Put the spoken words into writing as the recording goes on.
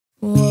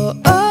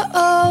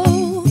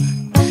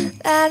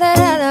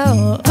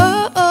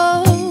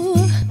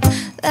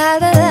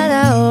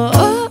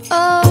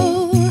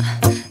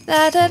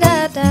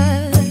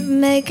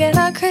making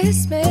our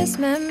Christmas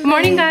memories. Good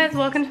morning, guys.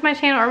 Welcome to my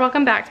channel, or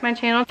welcome back to my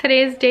channel.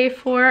 Today is day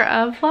 4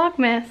 of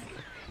Vlogmas.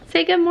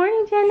 Say good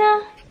morning,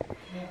 Jenna.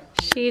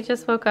 She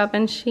just woke up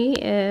and she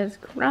is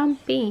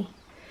grumpy.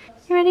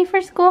 You ready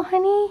for school,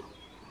 honey?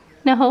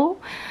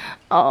 No?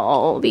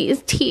 Oh,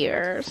 these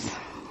tears.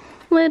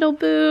 Little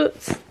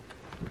boots.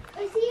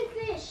 I see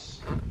a fish.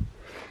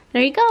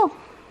 There you go.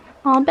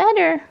 All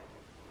better.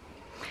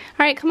 All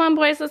right, come on,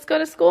 boys. Let's go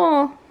to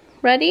school.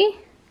 Ready?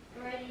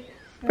 Ready.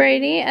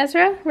 Brady,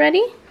 Ezra,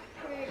 ready?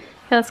 Okay,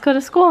 let's go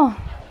to school.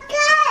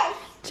 Guys!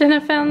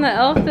 Jenna found the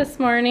elf this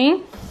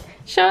morning.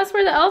 Show us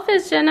where the elf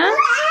is, Jenna.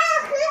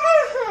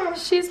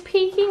 She's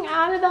peeking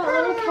out of that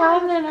little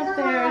cabinet up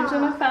there, and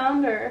Jenna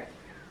found her.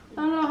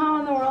 I don't know how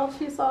in the world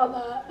she saw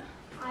that.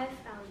 I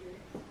found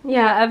her.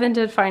 Yeah, Evan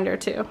did find her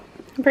too.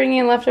 I'm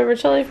bringing leftover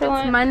chili for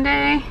lunch. It's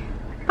Monday.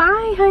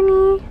 Bye,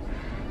 honey.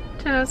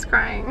 Jenna's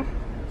crying.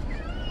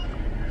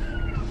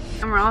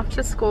 And we're off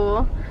to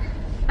school.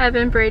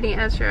 Evan, Brady,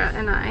 Ezra,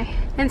 and I.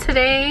 And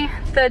today,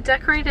 the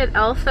decorated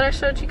elf that I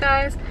showed you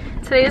guys,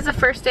 today is the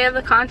first day of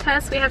the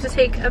contest. We have to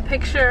take a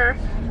picture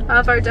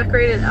of our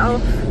decorated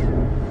elf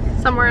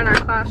somewhere in our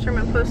classroom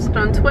and post it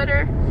on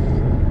Twitter.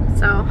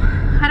 So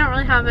I don't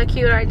really have a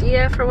cute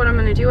idea for what I'm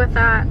going to do with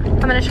that. I'm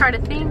going to try to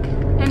think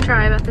and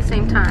drive at the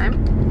same time,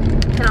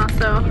 and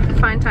also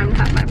find time to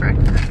have my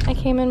breakfast. I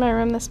came in my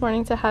room this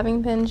morning to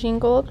having been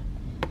jingled,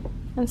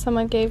 and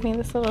someone gave me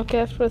this little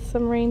gift with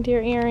some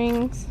reindeer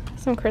earrings,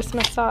 some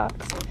Christmas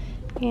socks,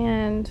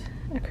 and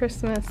a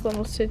Christmas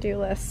little to-do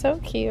list. So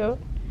cute.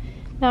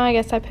 Now I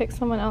guess I picked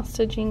someone else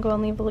to jingle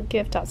and leave a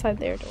gift outside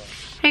their door.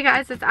 Hey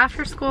guys, it's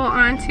after school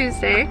on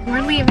Tuesday.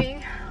 We're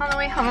leaving on the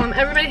way home.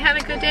 Everybody had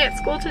a good day at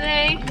school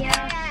today?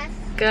 Yes.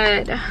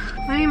 Good.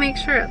 Let me make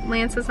sure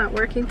Lance is not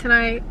working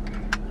tonight.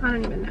 I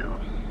don't even know.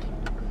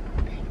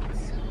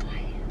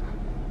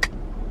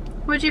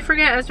 What'd you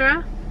forget,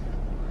 Ezra?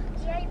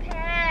 The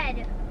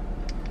iPad.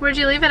 Where'd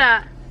you leave it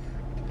at?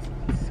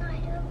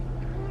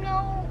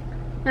 No.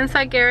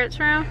 Inside Garrett's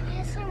room?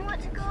 Yes, I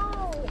want to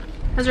go.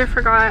 Ezra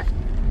forgot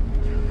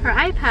her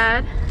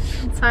iPad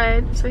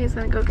inside, so he's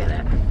gonna go get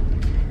it.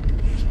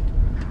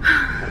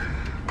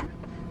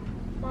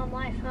 Mom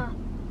life, huh?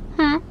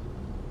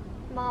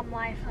 Mom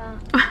life, huh?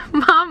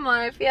 Mom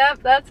life, yep,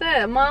 that's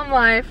it. Mom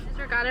life.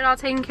 Ezra got it all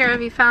taken care of.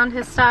 He found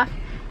his stuff.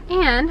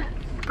 And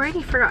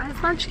Brady forgot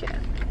his lunch kit.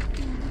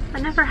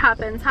 That never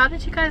happens. How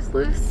did you guys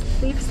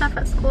leave stuff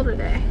at school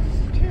today?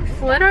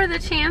 What are the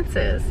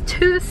chances?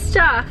 To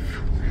stuff.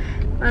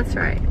 That's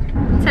right.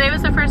 Today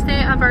was the first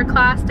day of our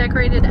class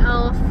decorated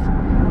elf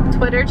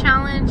Twitter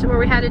challenge, where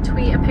we had to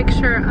tweet a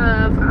picture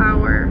of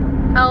our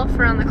elf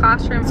around the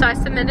classroom. So I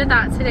submitted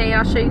that today.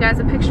 I'll show you guys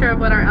a picture of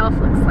what our elf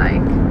looks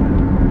like.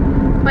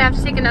 We have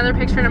to take another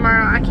picture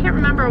tomorrow. I can't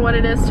remember what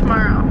it is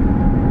tomorrow.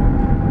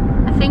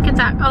 I think it's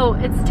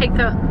it's take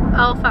the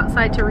elf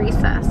outside to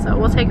recess. So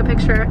we'll take a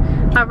picture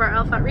of our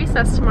elf at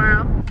recess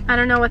tomorrow. I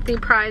don't know what the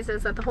prize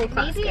is that the whole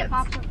class Maybe gets.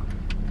 a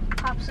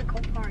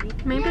popsicle party.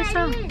 Maybe yeah,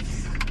 so. It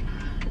is.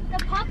 The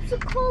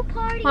popsicle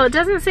party. Well, it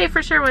doesn't say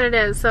for sure what it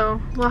is,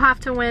 so we'll have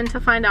to win to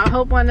find out.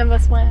 Hope one of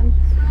us wins.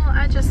 Well,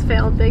 I just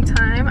failed big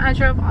time. I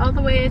drove all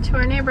the way to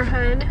our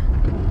neighborhood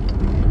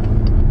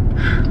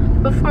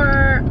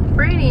before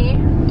Brady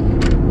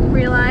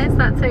realized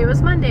that today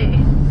was Monday,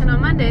 and on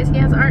Mondays he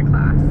has art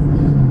class.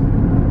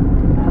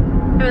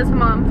 It was a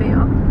mom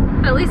fail.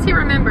 But at least he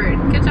remembered.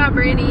 Good job,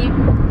 Brady.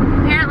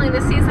 Apparently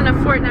the season of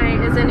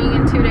Fortnite is ending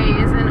in 2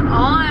 days, and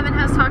all Evan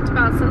has talked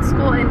about since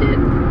school ended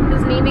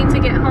is needing to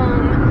get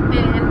home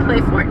and play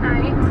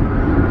Fortnite.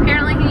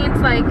 Apparently he needs,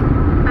 like,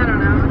 I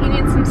don't know, he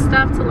needs some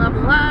stuff to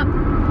level up,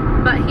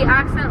 but he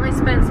accidentally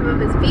spent some of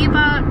his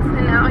V-Bucks,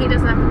 and now he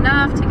doesn't have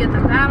enough to get the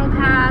battle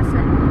pass,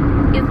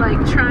 and he's like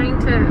trying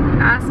to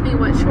ask me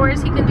what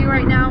chores he can do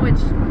right now, which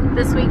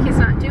this week he's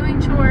not doing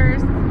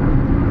chores.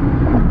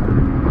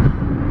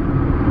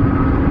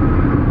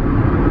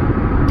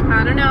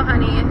 I don't know,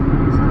 honey.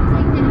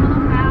 Something to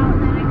help out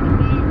that I can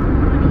get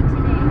money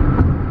today.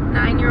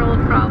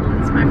 9-year-old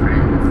problems, my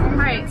friends.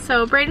 Alright,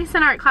 so Brady's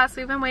in art class.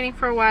 We've been waiting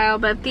for a while,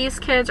 but these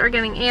kids are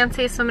getting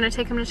antsy, so I'm going to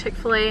take them to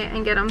Chick-fil-A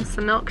and get them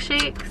some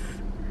milkshakes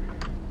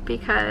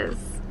because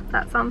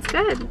that sounds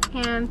good.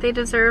 And they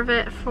deserve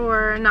it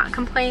for not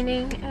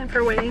complaining and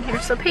for waiting here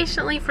so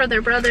patiently for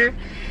their brother.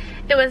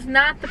 It was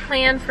not the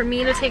plan for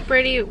me to take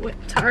Brady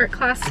to art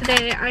class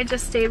today. I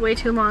just stayed way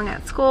too long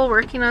at school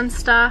working on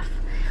stuff.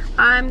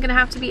 I'm gonna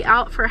have to be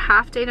out for a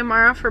half day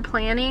tomorrow for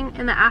planning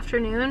in the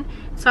afternoon,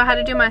 so I had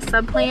to do my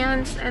sub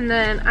plans, and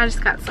then I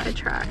just got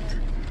sidetracked.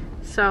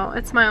 So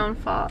it's my own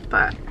fault,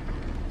 but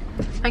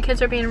my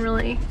kids are being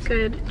really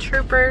good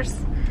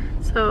troopers,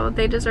 so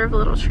they deserve a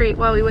little treat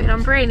while we wait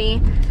on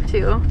Brady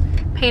to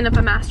paint up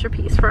a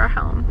masterpiece for our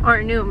home, or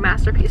a new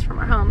masterpiece from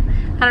our home.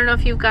 I don't know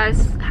if you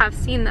guys have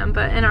seen them,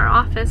 but in our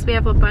office we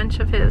have a bunch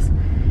of his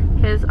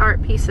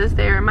art pieces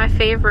there. My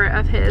favorite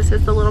of his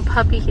is the little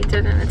puppy he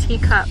did in a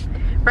teacup.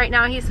 Right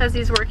now he says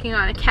he's working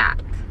on a cat,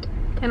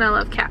 and I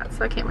love cats,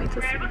 so I can't wait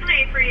to see. What's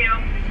the for you?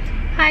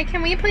 Hi,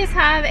 can we please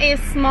have a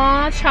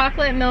small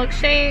chocolate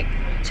milkshake,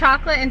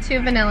 chocolate and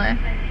 2 vanilla?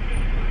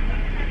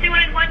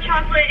 wanted 1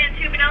 chocolate and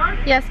 2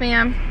 vanillas? Yes,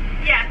 ma'am.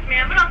 Yes,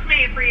 ma'am. What else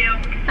may I get for you?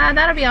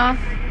 That'll be all.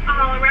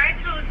 Alright,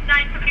 so it's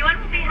 9:71.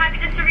 We'll be happy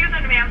to serve you with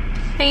them, ma'am.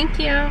 Thank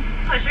you.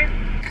 Pleasure.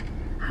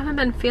 I haven't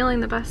been feeling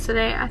the best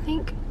today. I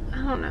think, I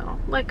don't know,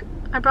 like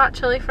I brought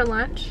chili for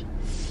lunch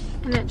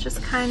and it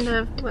just kind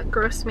of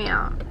grossed me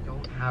out.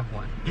 Don't have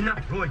one.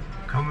 Enough, Roy.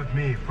 Come with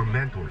me for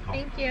mentor talk.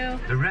 Thank you.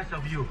 The rest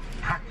of you,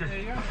 practice.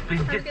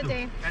 Have a good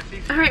day.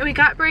 Alright, we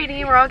got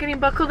Brady. We're all getting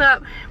buckled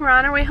up. We're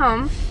on our way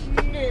home.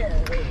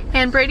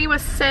 And Brady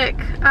was sick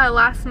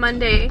last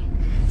Monday,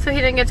 so he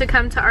didn't get to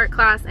come to art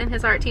class, and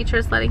his art teacher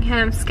is letting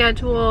him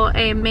schedule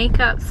a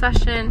makeup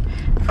session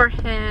for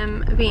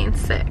him being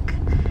sick.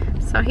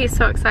 So he's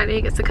so excited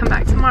he gets to come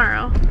back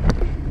tomorrow.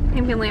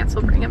 Maybe Lance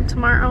will bring him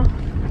tomorrow,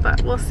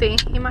 but we'll see.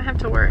 He might have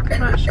to work, I'm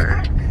not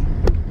sure.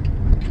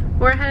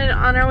 We're headed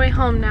on our way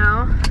home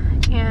now,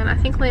 and I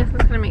think Lance is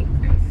gonna make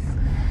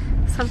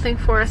something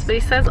for us, but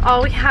he says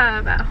all we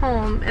have at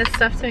home is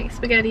stuff to make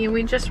spaghetti, and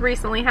we just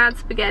recently had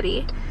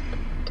spaghetti.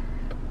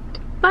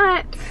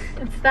 But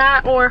it's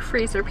that or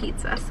freezer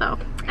pizza, so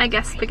I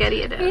guess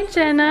spaghetti it is. Hey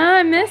Jenna,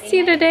 I missed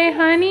you today,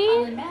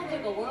 honey.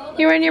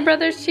 You were in your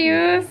brother's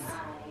shoes?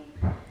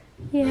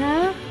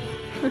 Yeah?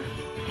 Did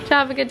you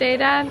have a good day,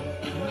 Dad?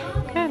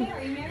 Good.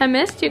 I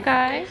missed you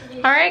guys.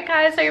 Alright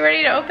guys, are you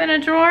ready to open a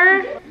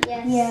drawer?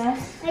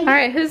 Yes.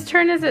 Alright, whose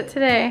turn is it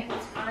today?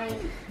 Alright,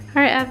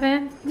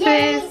 Evan.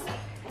 Today's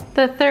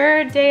the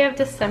 3rd day of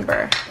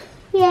December.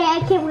 Yeah, I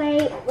can't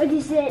wait. What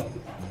is it?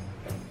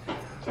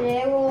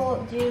 Today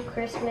we'll do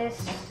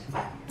Christmas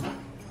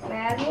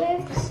Mad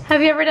Libs.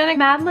 Have you ever done a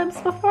Mad Libs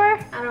before?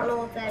 I don't know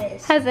what that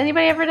is. Has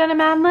anybody ever done a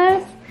Mad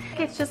Libs?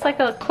 It's just like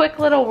a quick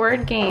little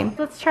word game.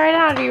 Let's try it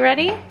out. Are you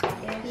ready?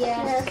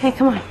 Yes. Okay,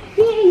 come on.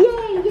 Yeah,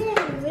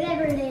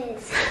 whatever it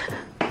is.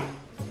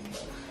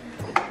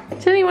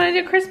 Jenny, you want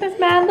to do Christmas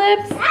Mad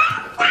Libs?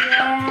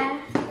 Yeah.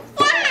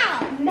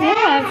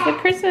 Yeah, it's the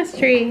Christmas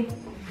tree.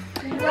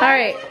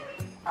 Alright.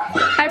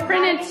 I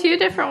printed 2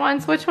 different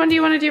ones. Which one do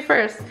you want to do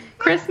first?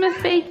 Christmas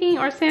baking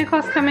or Santa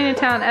Claus coming to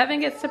town? Evan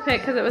gets to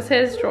pick because it was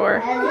his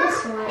drawer.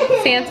 This one.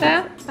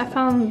 Santa? I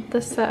found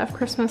this set of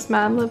Christmas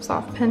Mad Libs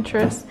off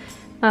Pinterest.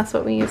 That's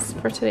what we used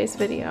for today's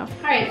video.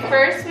 Alright,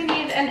 first we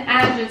need an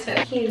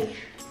adjective. Huge.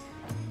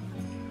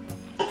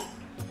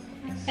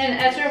 And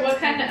Ezra, what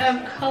kind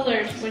of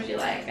colors would you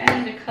like? I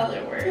need a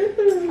color word.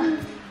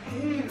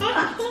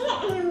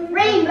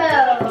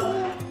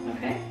 Rainbow.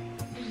 Okay.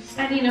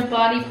 I need a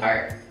body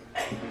part.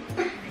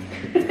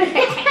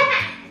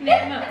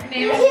 Name it.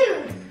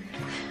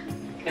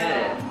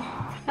 Good.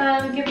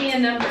 Give me a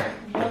number.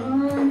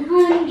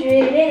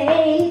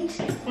 108.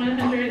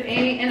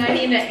 108, and I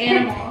need an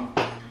animal.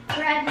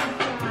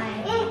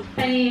 Dragonfly.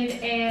 I need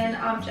an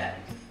object.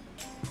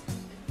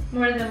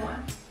 More than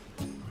one.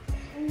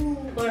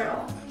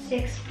 Plural.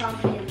 6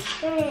 pumpkins.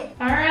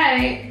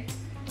 Alright.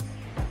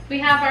 We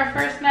have our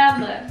first Mad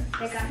Lib.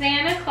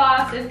 Santa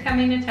Claus is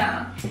coming to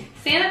town.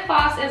 Santa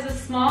Claus is a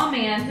small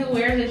man who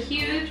wears a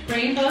huge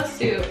rainbow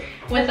suit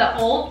with an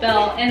old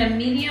belt and a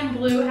medium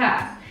blue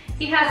hat.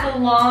 He has a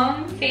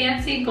long,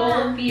 fancy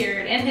gold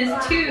beard and his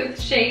tooth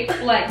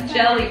shaped like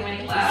jelly when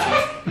he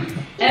laughs.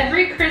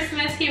 Every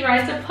Christmas he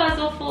writes a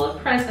puzzle full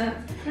of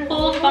presents,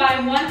 pulled by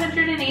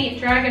 108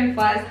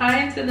 dragonflies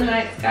high into the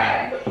night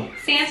sky.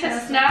 Santa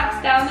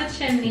snaps down the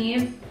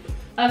chimney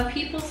of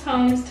people's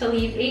homes to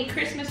leave 8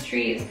 Christmas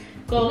trees,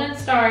 golden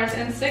stars,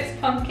 and 6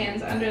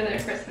 pumpkins under their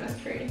Christmas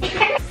tree.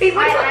 I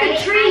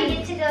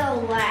get to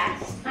go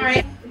last.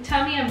 Alright,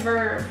 tell me a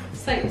verb.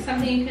 It's like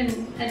something you can,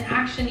 an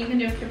action you can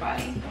do with your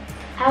body.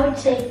 I would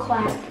say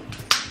clap.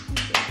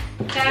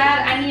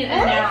 Dad, I need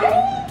a noun.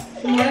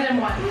 More than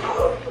one.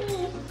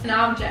 An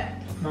object.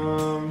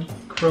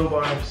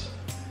 Crowbars.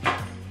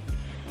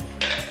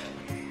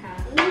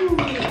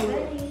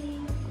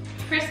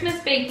 Christmas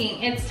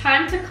baking. It's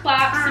time to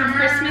clap some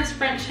Christmas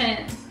French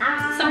hens.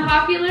 Some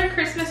popular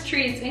Christmas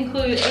treats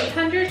include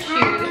 800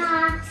 shoes,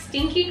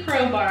 stinky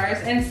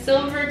crowbars, and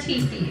silver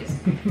teepees.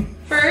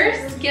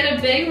 First, get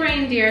a big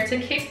reindeer to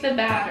kick the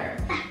batter.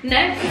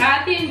 Next,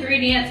 add the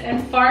ingredients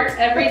and fart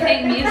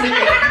everything musically. Good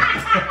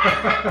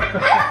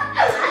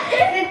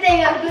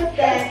thing I put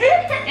that.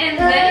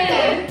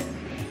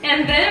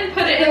 And then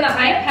put it in the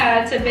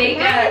iPad to bake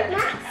at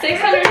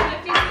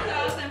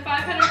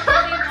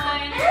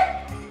 652,541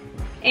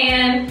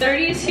 and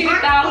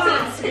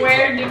 32,000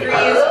 square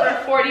degrees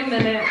for 40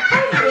 minutes.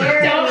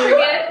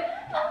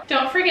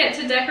 Don't forget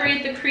to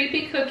decorate the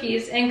creepy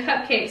cookies and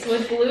cupcakes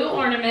with blue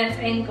ornaments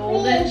and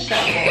golden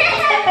shovels.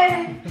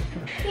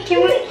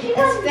 Can we keep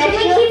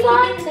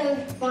on?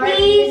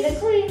 Please.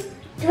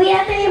 Do we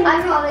have any?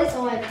 I call this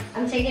one.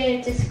 I'm taking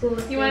it to school.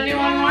 You want to do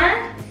one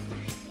more?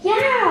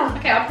 Yeah.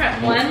 Okay, I'll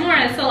print one more.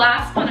 It's the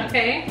last one,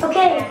 okay?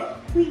 Okay.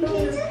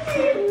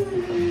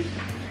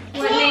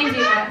 What name do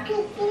you want?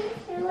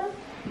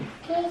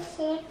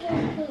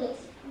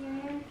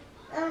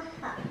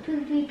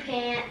 Poopy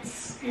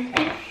pants.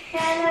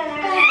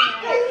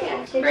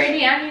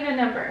 Brady, I need a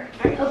number.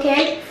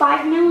 Okay,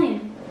 5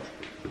 million.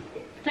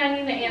 I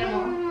need an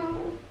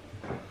animal.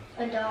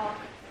 A dog.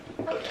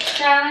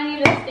 Dad, I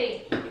need a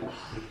state.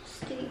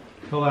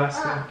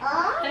 Alaska.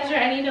 Ezra,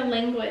 I need a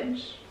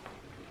language.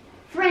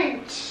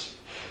 French.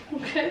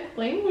 Good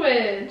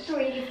language.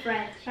 3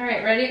 French.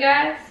 Alright, ready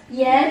guys?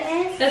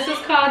 Yes. This is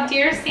called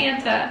Dear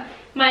Santa.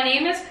 My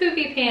name is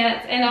Poopy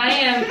Pants and I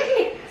am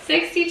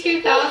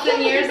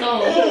 62,000 years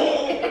old.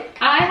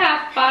 I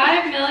have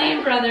 5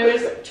 million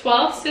brothers,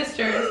 12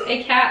 sisters,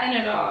 a cat and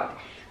a dog.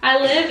 I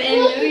live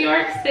in New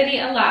York City,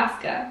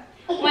 Alaska.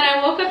 When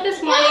I woke up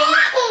this morning,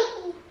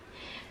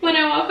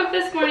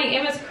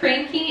 it was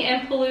cranky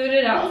and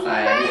polluted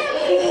outside.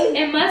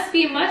 It must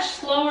be much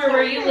slower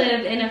where you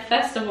live in a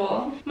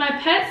festival. My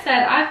pet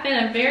said I've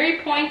been a very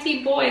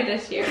pointy boy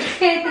this year.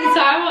 So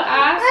I will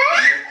ask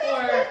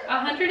for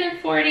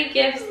 140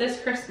 gifts this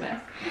Christmas.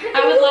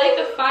 I would like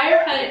a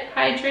fire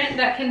hydrant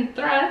that can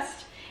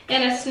thrust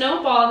and a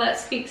snowball that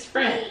speaks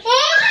French.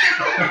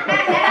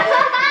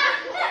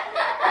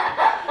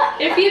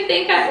 If you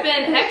think I've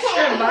been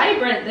extra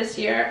vibrant this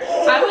year,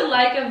 I would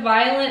like a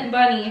violent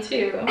bunny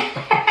too.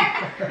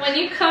 When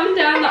you come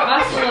down the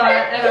ocelot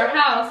at our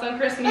house on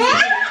Christmas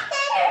Eve,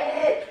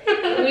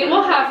 we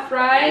will have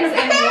fries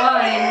and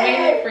wine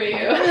waiting for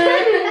you.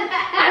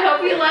 I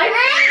hope you like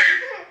it.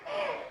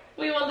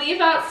 We will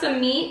leave out some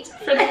meat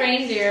for the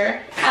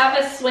reindeer. Have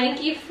a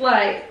swanky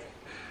flight.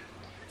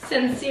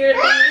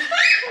 Sincerely,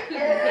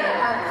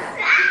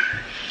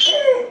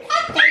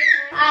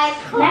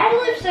 Mad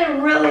Libs are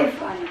really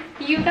fun.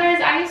 you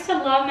guys, I used to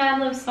love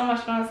Mad Libs so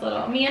much when I was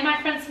little. Me and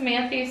my friend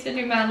Samantha used to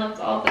do Mad Libs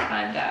all the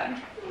time,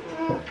 Dad.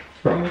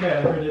 I don't think I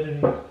ever did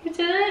any. You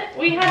didn't?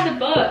 We had the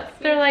book.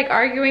 They're like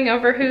arguing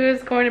over who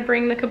is going to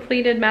bring the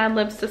completed Mad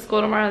Libs to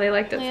school tomorrow. They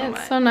liked it so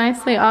much. So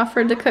nicely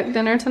offered to cook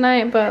dinner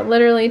tonight, but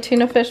literally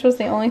tuna fish was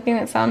the only thing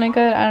that sounded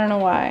good. I don't know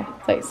why.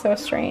 It's like so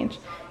strange.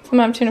 So I'm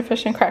gonna have tuna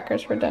fish and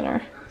crackers for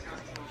dinner.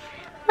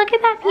 Look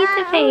at that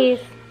pizza face.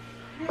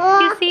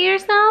 You see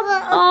yourself?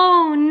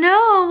 Oh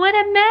no, what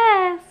a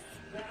mess.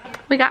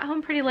 We got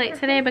home pretty late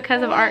today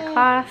because of art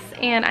class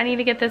and I need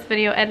to get this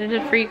video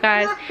edited for you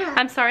guys.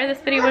 I'm sorry this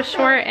video was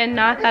short and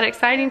not that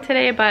exciting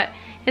today, but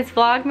it's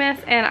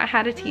Vlogmas and I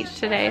had to teach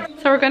today.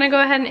 So we're gonna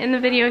go ahead and end the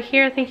video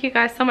here. Thank you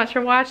guys so much for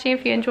watching.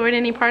 If you enjoyed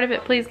any part of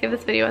it, please give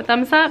this video a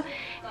thumbs up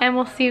and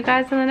we'll see you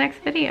guys in the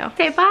next video.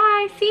 Say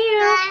bye, see you.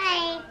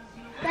 Bye.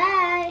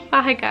 Bye.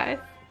 Bye guys.